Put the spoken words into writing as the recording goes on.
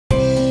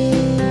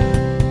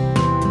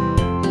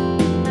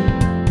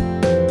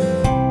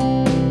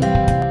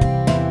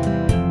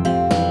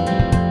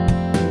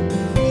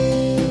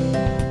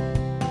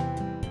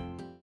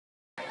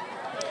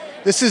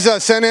This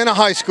is Santa Ana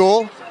High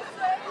School,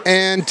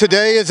 and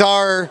today is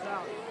our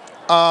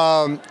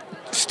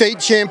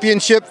state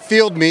championship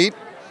field meet.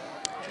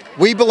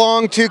 We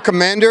belong to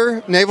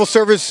Commander Naval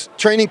Service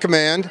Training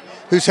Command,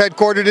 who's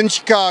headquartered in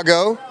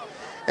Chicago,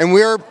 and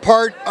we're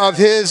part of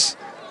his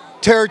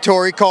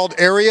territory called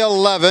Area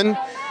 11.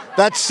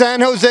 That's San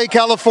Jose,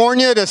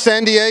 California to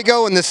San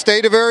Diego in the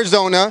state of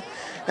Arizona,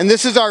 and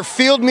this is our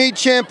field meet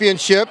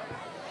championship.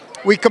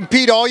 We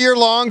compete all year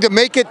long to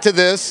make it to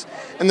this,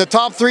 and the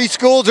top 3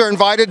 schools are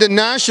invited to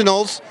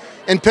nationals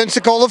in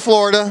Pensacola,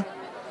 Florida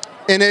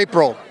in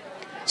April.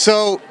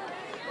 So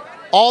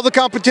all the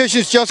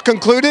competitions just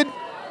concluded,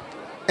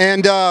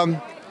 and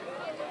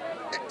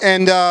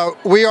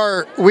we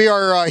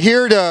are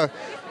here to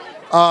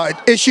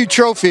issue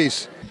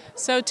trophies.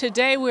 So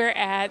today we're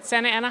at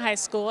Santa Ana High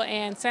School,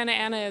 and Santa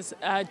Ana is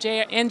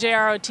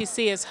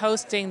NJROTC is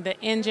hosting the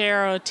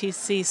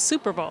NJROTC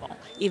Super Bowl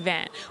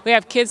event. We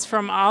have kids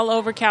from all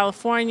over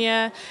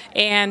California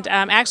and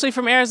actually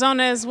from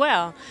Arizona as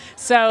well.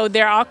 So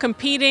they're all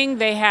competing.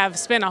 They have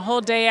spent a whole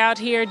day out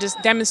here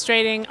just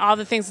demonstrating all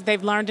the things that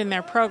they've learned in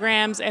their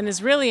programs, and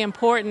it's really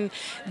important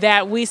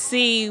that we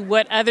see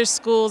what other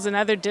schools and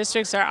other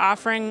districts are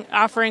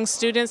offering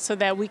students, so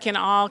that we can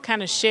all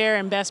kind of share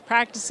in best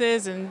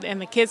practices,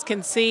 and the kids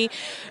can see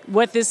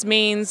what this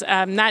means,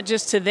 not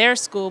just to their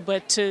school,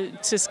 but to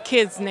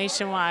kids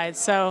nationwide.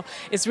 So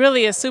it's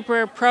really a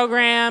super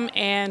program,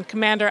 and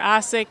Commander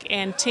Osick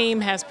and team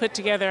has put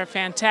together a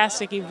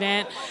fantastic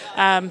event.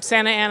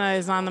 Santa Ana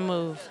is on the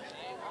move.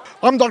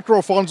 I'm Dr.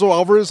 Alfonso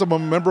Alvarez. I'm a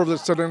member of the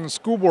Santa Ana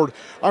School Board.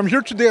 I'm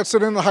here today at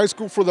Santa Ana High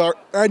School for the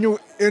annual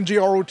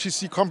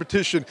NJROTC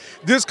competition.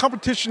 This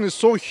competition is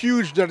so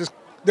huge that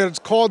it's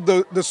called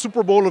the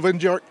Super Bowl of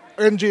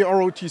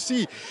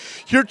NJROTC.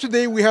 Here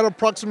today we had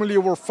approximately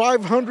over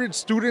 500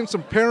 students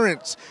and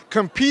parents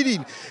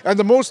competing, and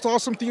the most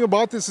awesome thing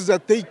about this is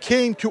that they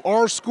came to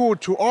our school,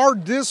 to our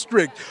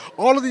district.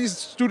 All of these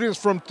students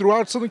from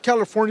throughout Southern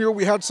California,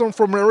 we had some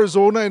from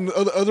Arizona and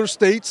other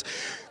states,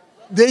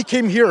 they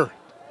came here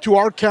to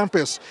our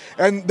campus,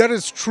 and that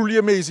is truly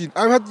amazing.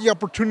 I've had the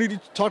opportunity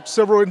to talk to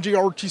several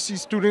NJROTC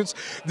students.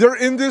 They're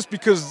in this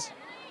because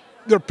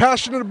they're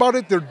passionate about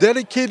it, they're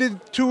dedicated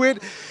to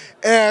it,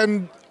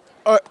 and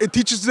it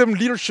teaches them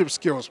leadership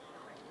skills.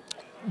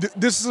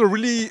 This is a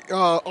really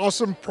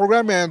awesome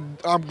program, and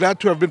I'm glad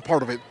to have been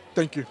part of it.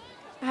 Thank you.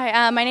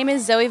 Hi, my name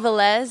is Zoe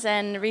Velez,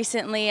 and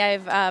recently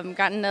I've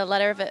gotten a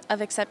letter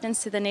of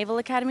acceptance to the Naval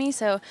Academy.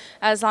 So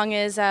as long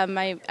as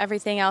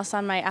everything else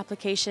on my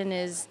application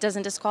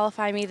doesn't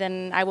disqualify me,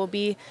 then I will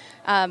be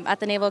at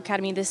the Naval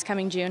Academy this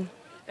coming June.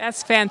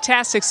 That's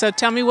fantastic. So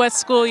tell me what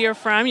school you're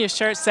from. Your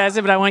shirt says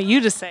it, but I want you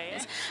to say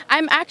it.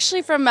 I'm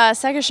actually from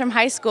Segerstrom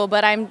High School,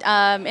 but I'm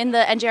in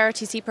the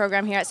NJROTC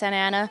program here at Santa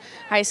Ana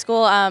High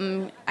School.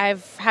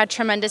 I've had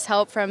tremendous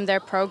help from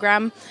their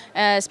program,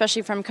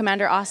 especially from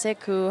Commander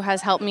Osick, who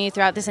has helped me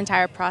throughout this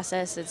entire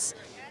process. It's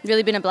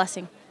really been a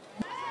blessing.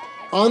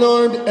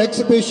 Unarmed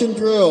exhibition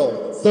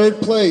drill,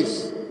 3rd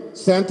place,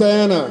 Santa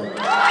Ana.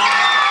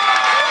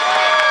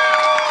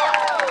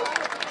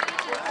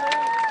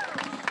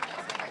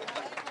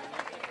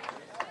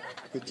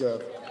 Good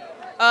job.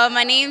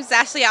 My name's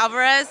Ashley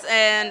Alvarez,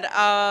 and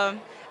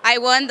I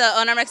won the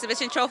Unarmed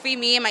Exhibition Trophy,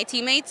 me and my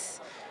teammates.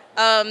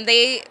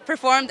 They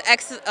performed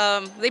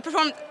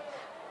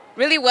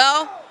really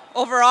well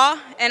overall,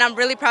 and I'm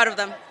really proud of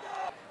them.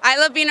 I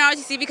love being in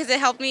ROTC because it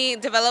helped me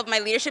develop my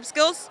leadership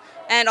skills,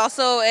 and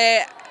also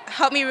it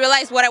helped me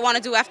realize what I want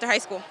to do after high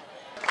school.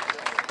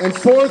 And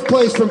 4th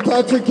place from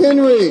Patrick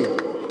Henry,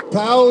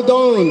 Tao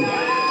Don.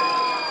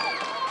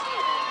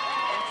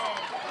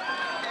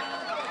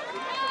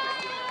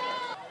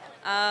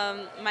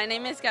 My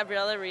name is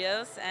Gabriela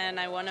Rios, and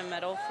I won a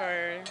medal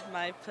for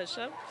my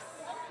push-ups.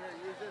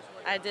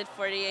 I did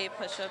 48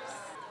 push-ups.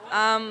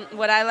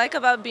 What I like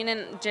about being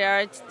in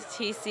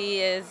JROTC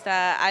is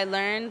that I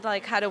learned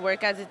how to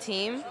work as a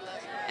team,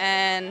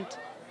 and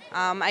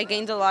I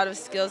gained a lot of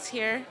skills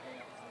here,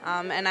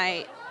 and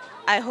I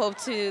hope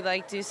to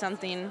do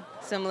something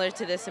similar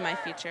to this in my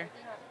future.